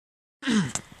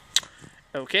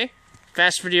Okay,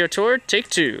 fast video tour, take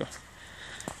 2.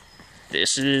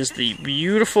 This is the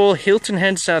beautiful Hilton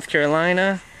Head, South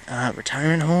Carolina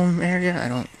retirement home area. I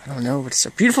don't know, but it's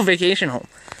a beautiful vacation home.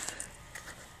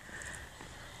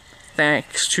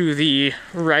 Thanks to the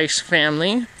Rice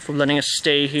family for letting us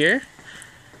stay here.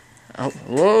 Oh,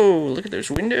 whoa! Look at those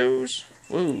windows.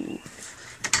 Whoa.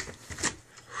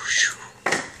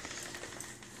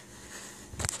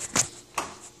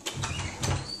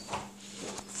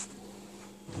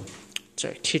 It's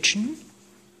our kitchen.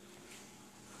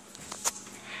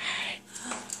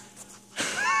 How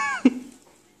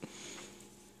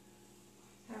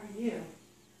are you?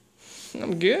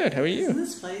 I'm good. How are you? Isn't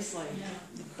this place like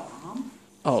the bomb?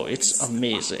 Oh, it's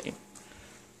amazing.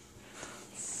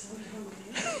 So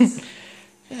delicious. Look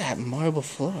at that marble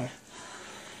floor.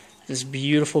 This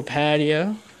beautiful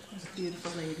patio. There's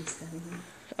beautiful ladies standing there.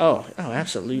 Oh,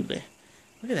 absolutely.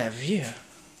 Look at that view.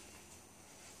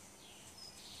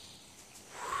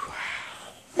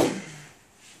 Wow.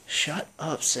 Shut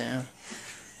up, Sam.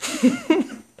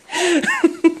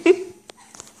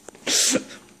 So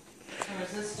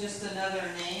is this just another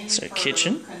name It's our for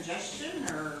kitchen. congestion,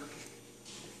 or?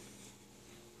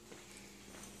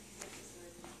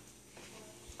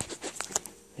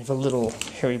 We have a little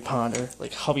Harry Potter,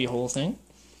 like, hubby hole thing.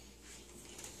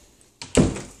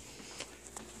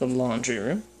 The laundry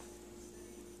room.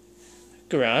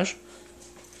 Garage.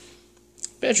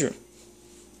 Bedroom.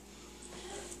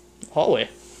 Hallway.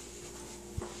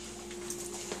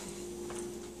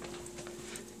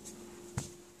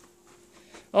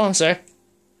 Oh, I'm sorry.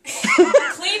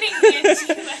 Cleaning into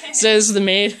it. Says the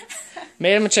maid.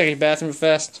 Maid, I'm gonna check your bathroom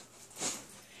fast.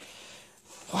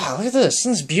 Wow, look at this.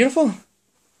 Isn't this beautiful? Are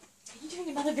you doing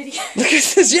another video? Look at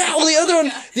this. Yeah, well, the other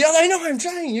one. I know, I'm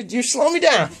trying. You're slowing me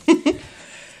down.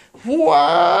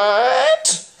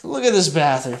 What? Look at this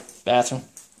bathroom.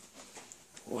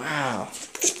 Wow.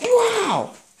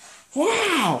 Wow.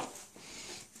 Wow.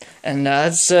 And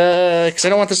that's, because I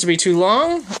don't want this to be too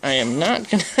long, I am not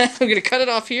gonna, I'm gonna cut it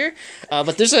off here.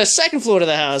 But there's a second floor to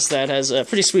the house that has a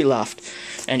pretty sweet loft.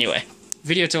 Anyway,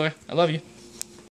 video tour. I love you.